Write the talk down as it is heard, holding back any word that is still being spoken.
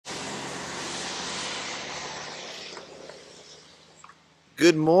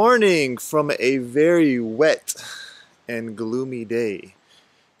Good morning from a very wet and gloomy day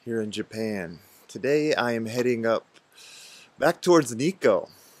here in Japan. Today I am heading up back towards Nikko.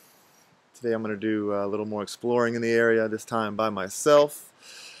 Today I'm going to do a little more exploring in the area, this time by myself.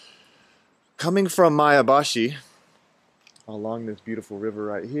 Coming from Maebashi, along this beautiful river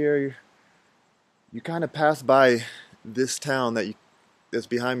right here, you kind of pass by this town that's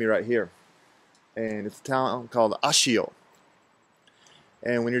behind me right here. And it's a town called Ashio.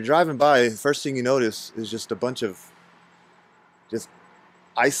 And when you're driving by, the first thing you notice is just a bunch of just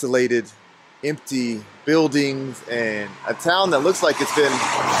isolated, empty buildings and a town that looks like it's been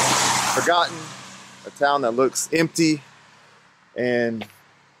forgotten, a town that looks empty. And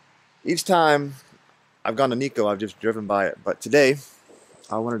each time I've gone to Nikko, I've just driven by it. But today,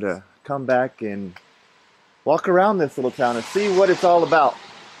 I wanted to come back and walk around this little town and see what it's all about.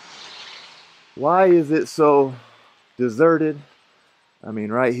 Why is it so deserted? I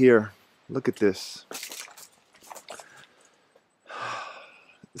mean, right here, look at this.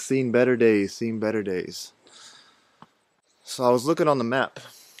 Seen better days, seen better days. So I was looking on the map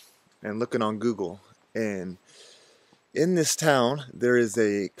and looking on Google, and in this town, there is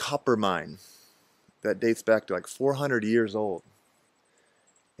a copper mine that dates back to like 400 years old.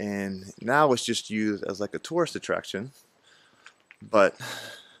 And now it's just used as like a tourist attraction. But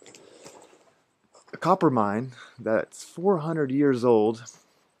a copper mine that's 400 years old,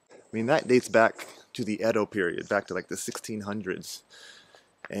 I mean, that dates back to the Edo period, back to like the 1600s.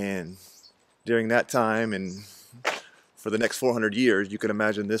 And during that time and for the next 400 years, you can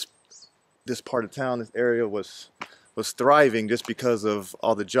imagine this part of town, this area was thriving just because of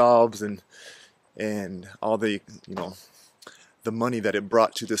all the jobs and all the, the money that it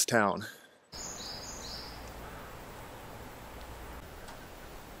brought to this town.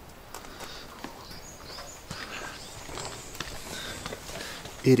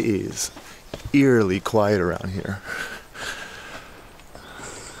 It is eerily quiet around here.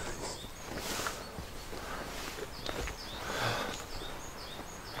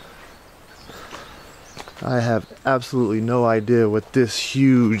 I have absolutely no idea what this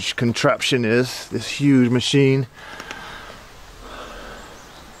huge contraption is, this huge machine.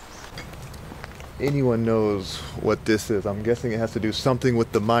 Anyone knows what this is. I'm guessing it has to do something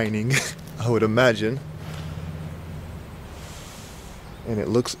with the mining, I would imagine. And it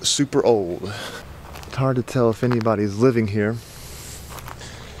looks super old. It's hard to tell if anybody's living here.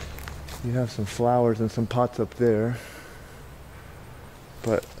 You have some flowers and some pots up there,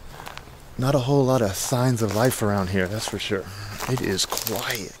 but not a whole lot of signs of life around here, that's for sure. It is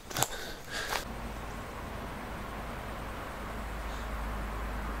quiet.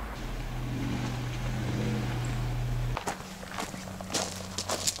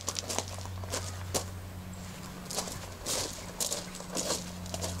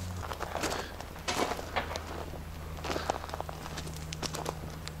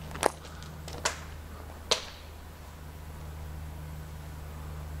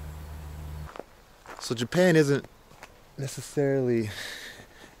 So Japan isn't necessarily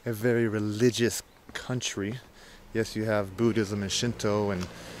a very religious country. Yes, you have Buddhism and Shinto and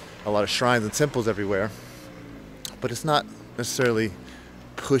a lot of shrines and temples everywhere, but it's not necessarily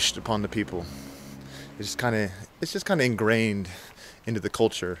pushed upon the people. It's just kind of ingrained into the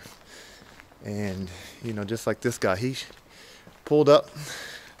culture. And just like this guy, he pulled up,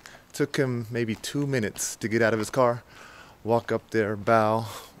 took him maybe 2 minutes to get out of his car, walk up there, bow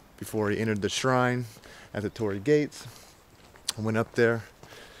before he entered the shrine at the torii gates. I went up there,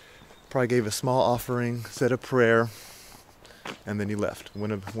 probably gave a small offering, said a prayer, and then he left,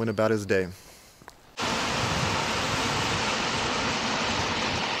 went about his day.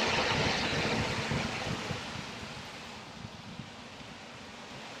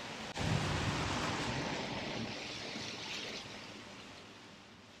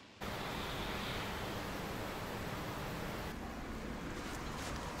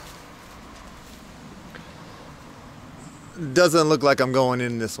 Doesn't look like I'm going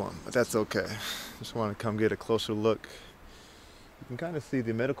in this one, but that's okay. Just want to come get a closer look. You can kind of see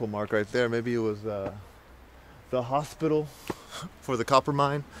the medical mark right there. Maybe it was the hospital for the copper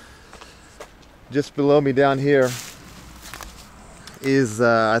mine. Just below me down here is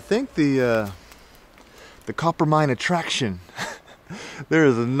I think the copper mine attraction. There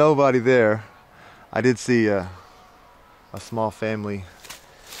is nobody there. I did see a small family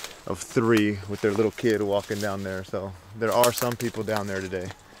of 3 with their little kid walking down there, so there are some people down there today,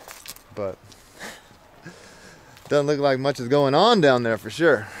 but doesn't look like much is going on down there for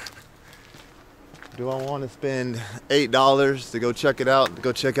sure. Do I want to spend $8 to go check it out, to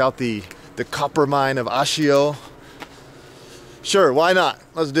go check out the copper mine of Ashio? Sure, why not?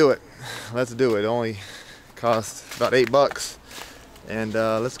 Let's do it. Let's do it. It only cost about $8. And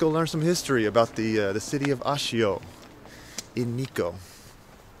let's go learn some history about the city of Ashio in Nikko.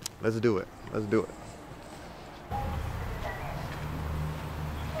 Let's do it. Let's do it.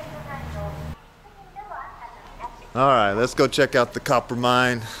 Alright, let's go check out the copper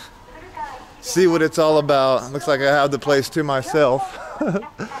mine. See what it's all about. Looks like I have the place to myself.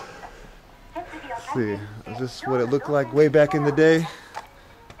 Let's see, is this what it looked like way back in the day?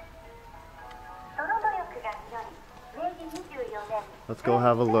 Let's go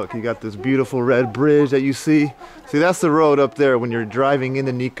have a look. You got this beautiful red bridge that you see. See, that's the road up there when you're driving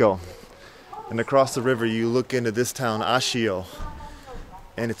into Nikko. And across the river you look into this town, Ashio.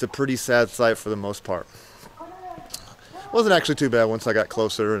 And it's a pretty sad sight for the most part. Wasn't actually too bad once I got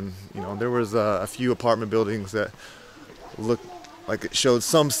closer, and you know, there was a few apartment buildings that looked like it showed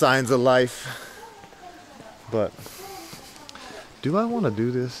some signs of life. But do I want to do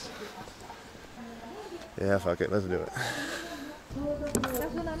this? Yeah, fuck it, let's do it.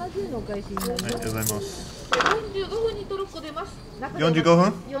 45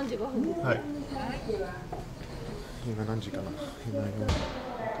分? 45分です。はい。今何時かな?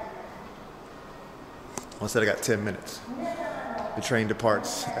 I said I got 10 minutes. The train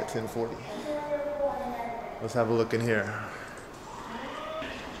departs at 10:40. Let's have a look in here.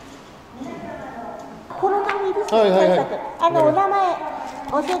 コロナウイルス対策。お名前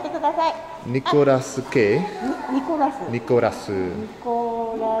教えてください。ニコラス系？ニコラス。ニコラス。ニ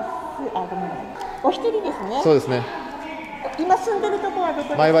コラス。あ、ごめんなさい。お一人ですね。そうですね。今住んでるところはどこです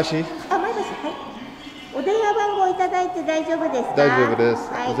か？前橋。あ、前橋。はい。お電話番号いただいて大丈夫ですか？大丈夫です。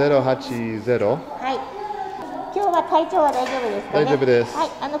はい。080。はい。今日は体調は大丈夫ですかね？大丈夫です。はい。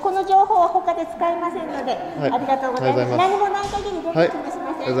この情報は他で使えませんので、はい、ありがとうございます。何もない限り連絡もしません。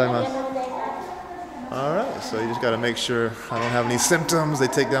ありがとうございます。Alright, so you just gotta make sure I don't have any symptoms. They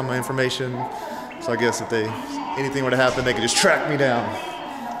take down my information. So I guess if anything were to happen, they could just track me down.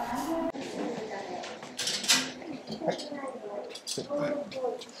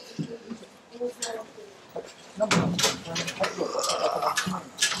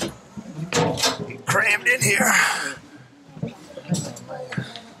 Crammed in here.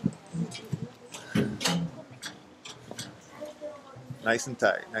 Nice and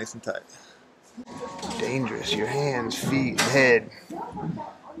tight, nice and tight. Dangerous, your hands, feet, head.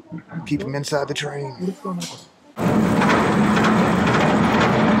 Keep them inside the train.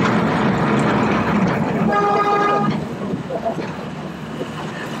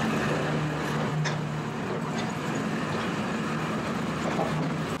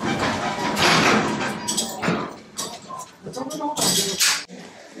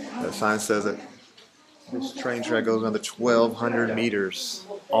 That sign says that this train track goes another 1,200 meters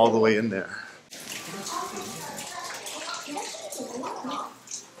all the way in there.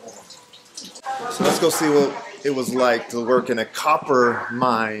 So let's go see what it was like to work in a copper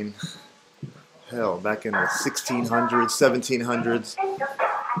mine. Hell, back in the 1600s, 1700s.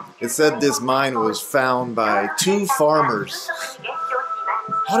 It said this mine was found by 2 farmers.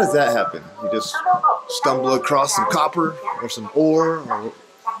 How does that happen? You just stumble across some copper or some ore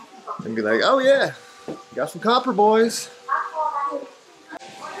and be like, oh yeah, got some copper, boys.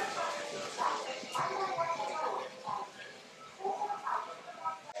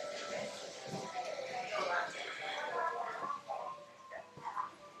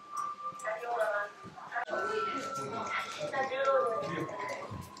 Thank you.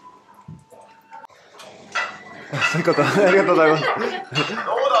 ありがとうございます。どうだ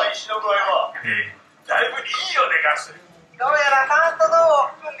石の具合は。だいぶいいよねガス。どうやらカントを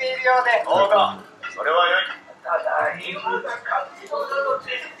含んでいるようで。そうか。それは良い。ただいぶな感じの手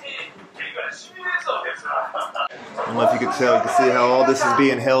がしびれそうですな。I don't know if you can tell. You can see how all this is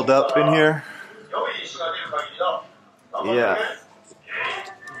being held up in here. Yeah.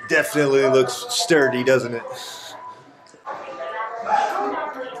 Definitely looks sturdy, doesn't it?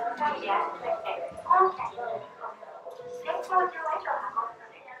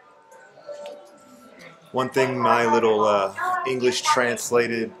 One thing my little English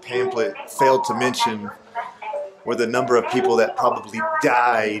translated pamphlet failed to mention were the number of people that probably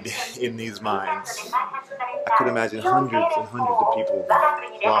died in these mines. I could imagine hundreds and hundreds of people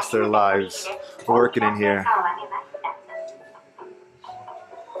lost their lives working in here.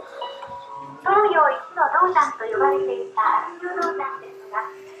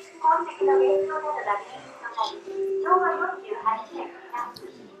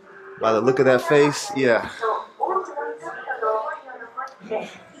 By the look of that face, yeah.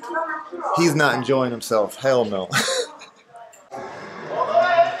 He's not enjoying himself. Hell no.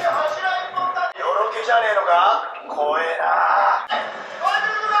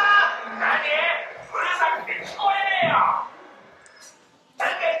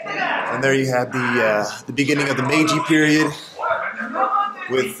 And there you had the beginning of the Meiji period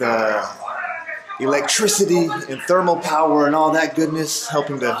with electricity and thermal power and all that goodness,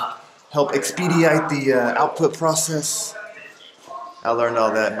 helping to help expedite the output process. I learned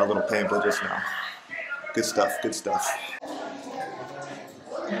all that in my little pamphlet just now. Good stuff, good stuff.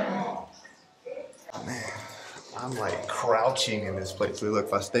 Man, I'm like crouching in this place. Look,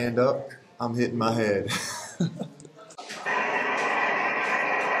 if I stand up, I'm hitting my head.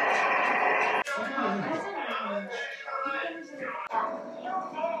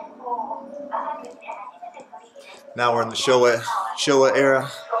 Now we're in the Showa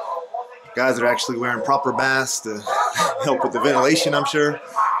era. Guys are actually wearing proper masks to help with the ventilation, I'm sure.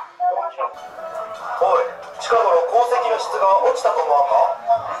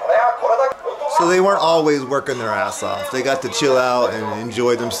 So they weren't always working their ass off. They got to chill out and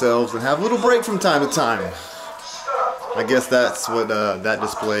enjoy themselves and have a little break from time to time. I guess that's what that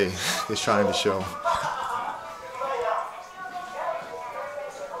display is trying to show.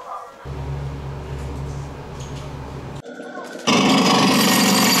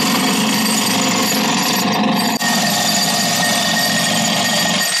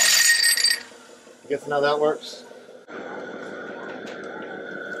 Guessing how that works?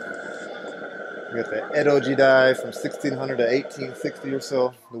 We got the Edo Jidai from 1600 to 1860 or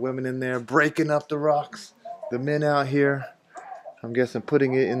so. The women in there breaking up the rocks. The men out here, I'm guessing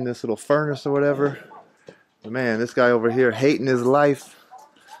putting it in this little furnace or whatever. But man, this guy over here hating his life.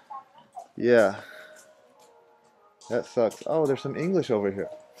 Yeah. That sucks. Oh, there's some English over here.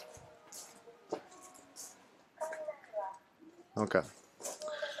 Okay.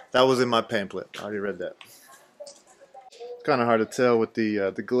 That was in my pamphlet. I already read that. It's kind of hard to tell with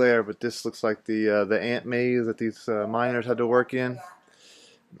the glare, but this looks like the ant maze that these miners had to work in.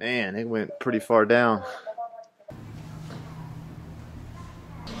 Man, it went pretty far down.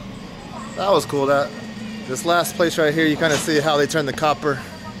 That was cool. This last place right here, you kind of see how they turn the copper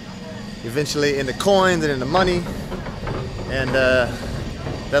eventually into coins and into money, and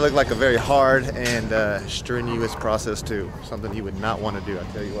that looked like a very hard and strenuous process too. Something you would not want to do, I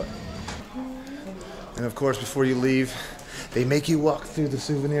tell you what. And of course, before you leave, they make you walk through the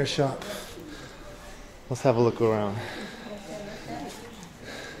souvenir shop. Let's have a look around.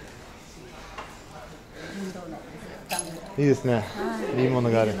いいですね。いいもの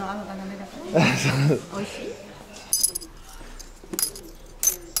がある。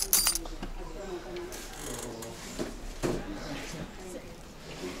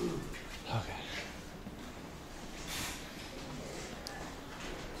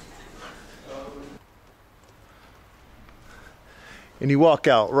And you walk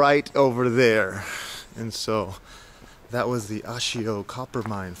out right over there. And so that was the Ashio copper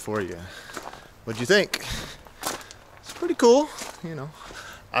mine for you. What'd you think? It's pretty cool, you know.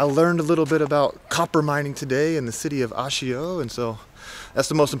 I learned a little bit about copper mining today in the city of Ashio, and so that's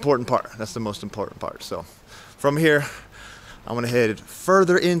the most important part. That's the most important part. So from here, I'm gonna head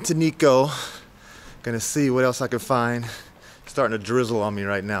further into Nikko. Gonna see what else I can find. It's starting to drizzle on me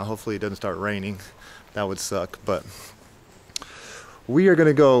right now. Hopefully it doesn't start raining. That would suck, but we are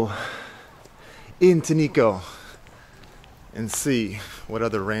gonna go into Nikko and see what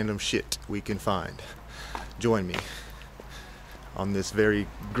other random shit we can find. Join me on this very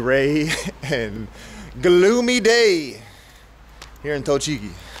gray and gloomy day here in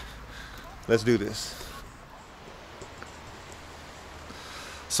Tochigi. Let's do this.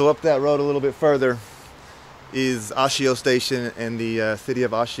 So up that road a little bit further is Ashio Station and the city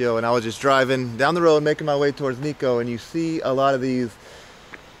of Ashio, and I was just driving down the road making my way towards Nikko, and you see a lot of these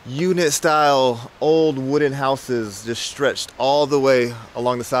unit style old wooden houses just stretched all the way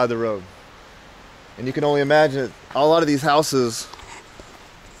along the side of the road. And you can only imagine a lot of these houses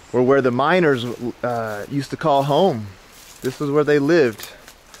were where the miners used to call home. This was where they lived.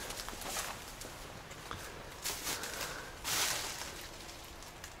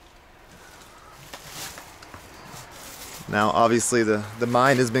 Now obviously the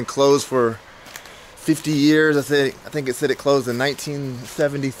mine has been closed for 50 years. I think it said it closed in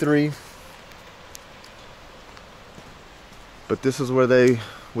 1973. But this is where they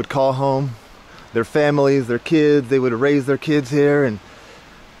would call home their families, their kids. They would raise their kids here and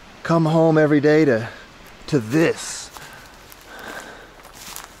come home every day to this.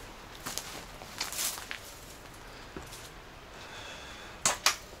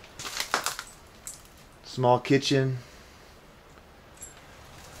 Small kitchen.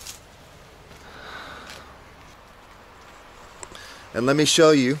 And let me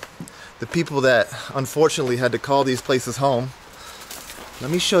show you the people that unfortunately had to call these places home.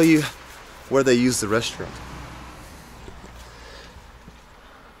 Let me show you where they use the restroom.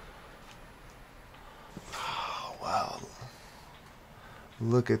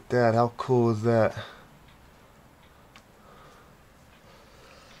 Look at that. How cool is that?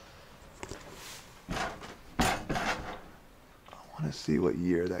 I want to see what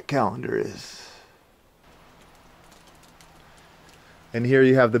year that calendar is. And here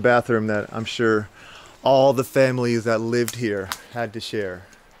you have the bathroom that I'm sure all the families that lived here had to share.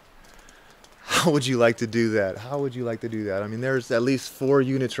 How would you like to do that? How would you like to do that? I mean, there's at least 4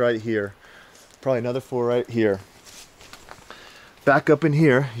 units right here. Probably another 4 right here. Back up in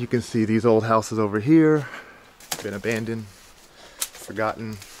here, you can see these old houses over here. Been abandoned,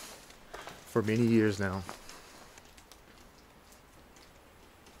 forgotten for many years now.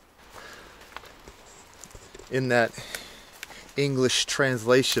 In that English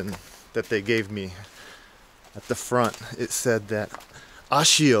translation that they gave me at the front, it said that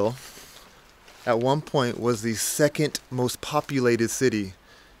Ashio at one point was the 2nd most populated city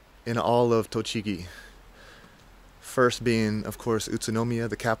in all of Tochigi. First being, of course, Utsunomiya,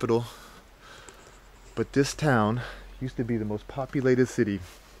 the capital. But this town used to be the most populated city,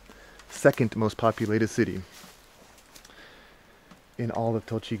 2nd most populated city in all of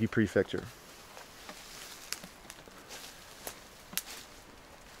Tochigi Prefecture.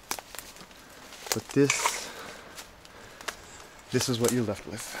 But this is what you're left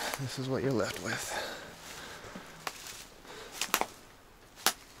with. This is what you're left with.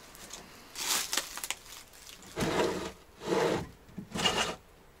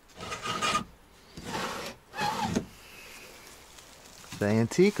 The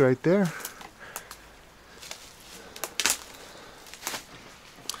antique right there.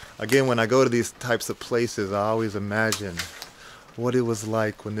 Again, when I go to these types of places, I always imagine what it was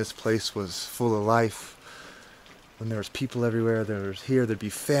like when this place was full of life, when there was people everywhere. There'd be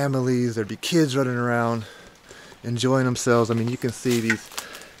families, there'd be kids running around, enjoying themselves. I mean, you can see these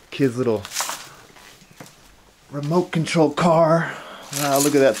kids' little remote control car. Wow,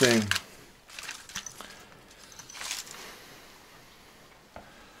 look at that thing.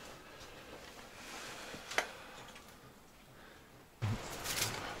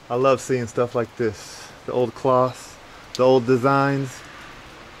 I love seeing stuff like this. The old cloths, the old designs.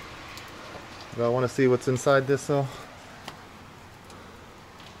 Do I want to see what's inside this though?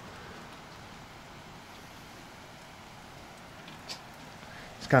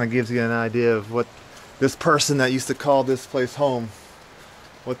 Just kind of gives you an idea of what this person that used to call this place home,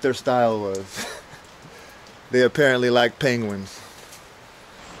 what their style was. They apparently like penguins.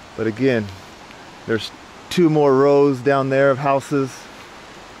 But again, there's 2 more rows down there of houses.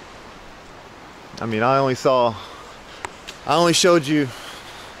 I mean, I only showed you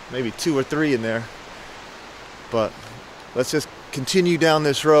maybe 2 or 3 in there, but let's just continue down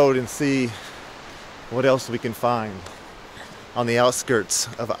this road and see what else we can find on the outskirts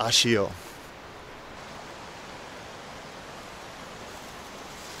of Ashio.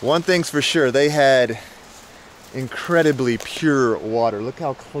 One thing's for sure, they had incredibly pure water. Look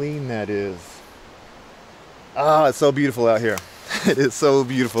how clean that is. Ah, it's so beautiful out here. It is so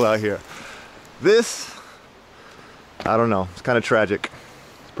beautiful out here. This, I don't know, it's kind of tragic.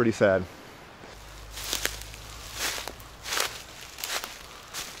 It's pretty sad.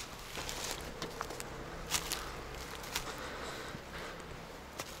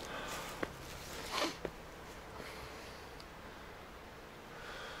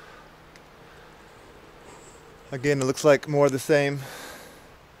 Again, it looks like more of the same.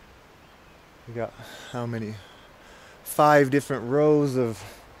 We got how many? 5 different rows of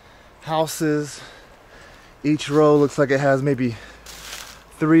houses. Each row looks like it has maybe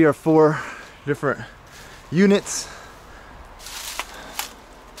 3 or 4 different units.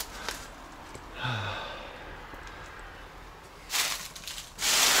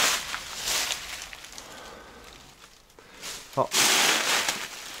 Oh.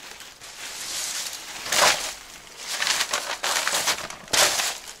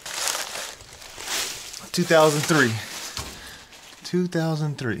 2003.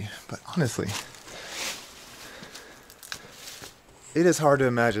 2003. But honestly, it is hard to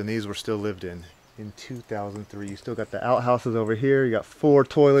imagine these were still lived in 2003. You still got the outhouses over here. You got 4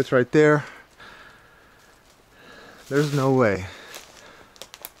 toilets right there. There's no way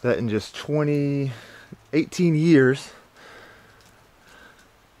that in just 18 years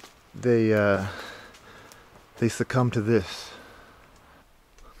they succumb to this.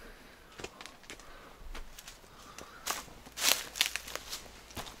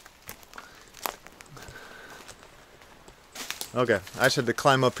 Okay, I just had to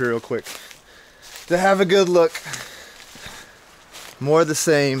climb up here real quick to have a good look. More of the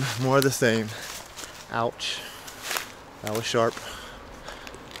same, more of the same. Ouch. That was sharp.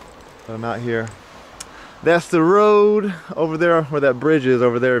 But I'm out here. That's the road over there where that bridge is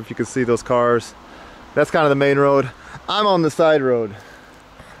over there, if you can see those cars. That's kind of the main road. I'm on the side road.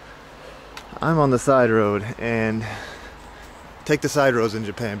 I'm on the side road, and take the side roads in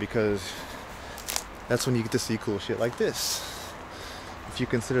Japan because that's when you get to see cool shit like this. If you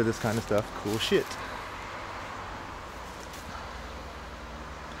consider this kind of stuff cool shit.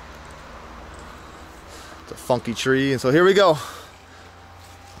 It's a funky tree, and so here we go.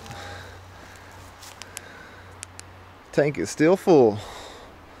 Tank is still full.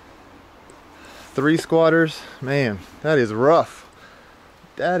 3 squatters. Man, that is rough.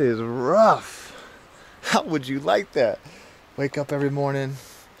 That is rough. How would you like that? Wake up every morning,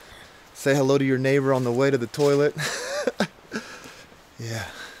 say hello to your neighbor on the way to the toilet. Yeah.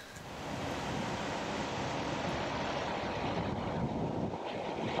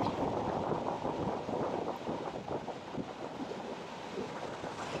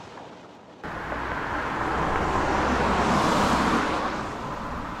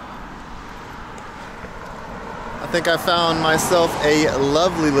 I think I found myself a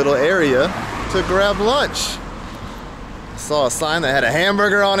lovely little area to grab lunch. I saw a sign that had a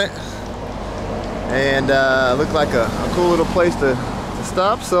hamburger on it, and looked like a cool little place to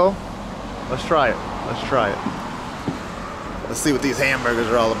stop, so let's try it. Let's try it. Let's see what these hamburgers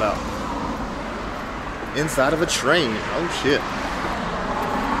are all about. Inside of a train. Oh shit.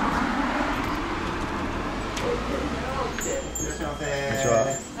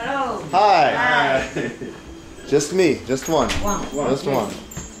 Hello. Hi. Hi. Just me. Just one. Just one.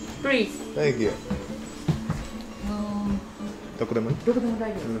 Please. Thank you. どこでもいい? どこでも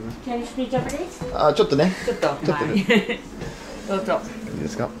大丈夫。Can you speak Japanese? あ、ちょっとね。ちょっと。ちょっとね。はい。どうぞ。いいで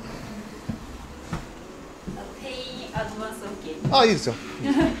すか? ペインアドバンス OK。あ、いいですよ。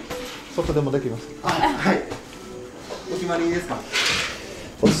外でもできます。あ、はい。お決まりですか。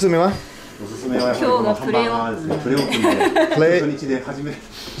おすすめは？おすすめはやっぱりこのハンバーガーですね。プレオープンで初日で始める。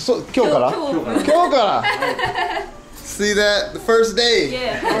そう、今日から？今日から。See that? The first day.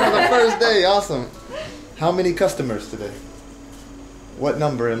 Yeah. The first day. Awesome. How many customers today? What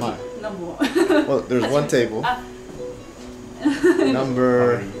number am I? Number. Well, there's one table.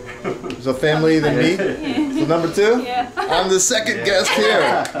 Number. So family, then me. So number 2. Yeah. I'm the second guest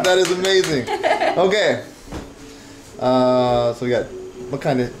here. That is amazing. Okay. So we got what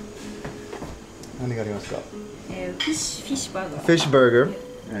kind of? 何がありますか? Fish burger. Fish burger.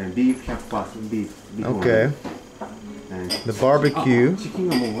 ビーフ100%ビーフ。Okay. The barbecue. チキン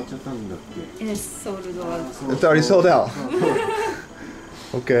がもう終わっちゃったんだっけ? It's sold out. It's already sold out.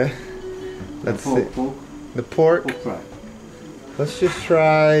 Okay. Let's see. The pork. Let's just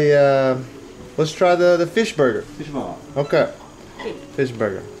try. Let's try the fish burger. フィッシュバーガー。 Okay. Fish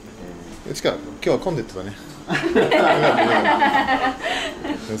burger. しかも今日は混んでってたね。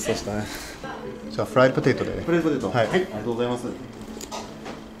そうしたね。じゃあフライポテトで。フライポテト。はい。ありがとうございます。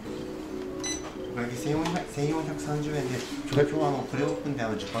1430円で、今日はプレオープンで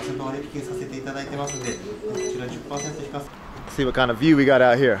10% 割引させていただいてますので、こちら 10% 引かせて。 See what kind of view we got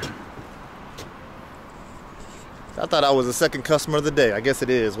out here. I thought I was the second customer of the day. I guess it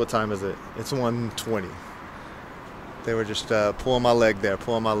is. What time is it? It's 1:20. They were just pulling my leg there,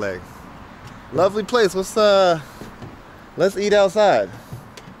 pulling my leg. Lovely place. Let's eat outside.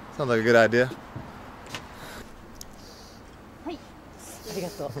 Sounds like a good idea. はい、ありが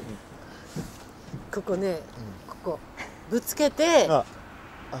とう。ここね、ここぶつけて、あ、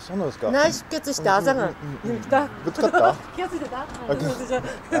そうなんですか。内出血してあざが来た。ぶつかった？気がついてた？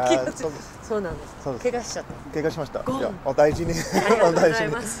そうなんです。そうです。怪我しちゃった。怪我しました。ゴン。いや、お大事に。ありがとうござい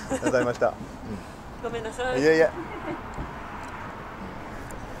ます。お大事に。ありがとうございました。ごめんなさい。いやいや。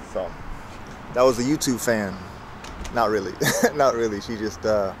So, that was a YouTube fan. Not really. Not really. She just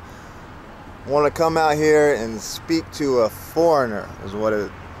wanted to come out here and speak to a foreigner. Is what it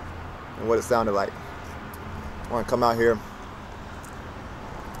sounded like. Want to come out here,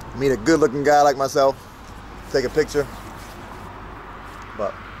 meet a good-looking guy like myself, take a picture.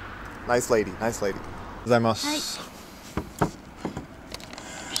 But nice lady, nice lady. ございます。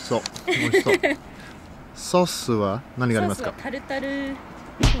そう、美味しそう。ソースは何がありますか？タルタル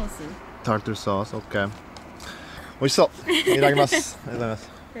ソース。タルタルソース、OK。美味しそう。いただきます。ありがとうございます。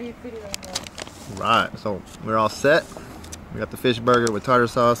ゆっくりどうぞ。Right, so we're all set. We got the fish burger with tartar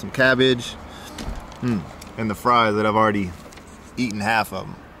sauce, some cabbage, and the fries that I've already eaten half of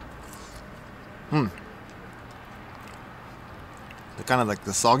them. They're kind of like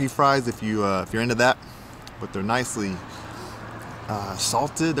the soggy fries if you're into that, but they're nicely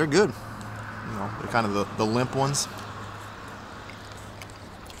salted. They're good. You know, they're kind of the limp ones,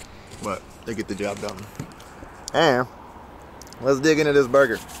 but they get the job done. And let's dig into this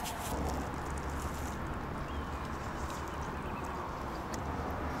burger.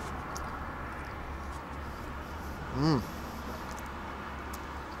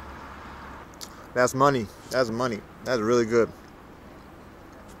 That's money. That's money. That's really good.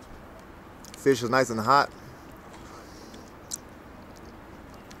 Fish is nice and hot.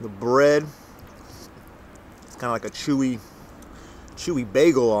 The bread, it's kind of like a chewy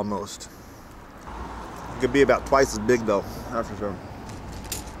bagel almost. It could be about twice as big though, that's for sure.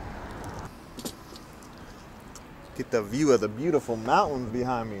 Get the view of the beautiful mountains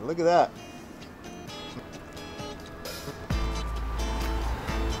behind me. Look at that.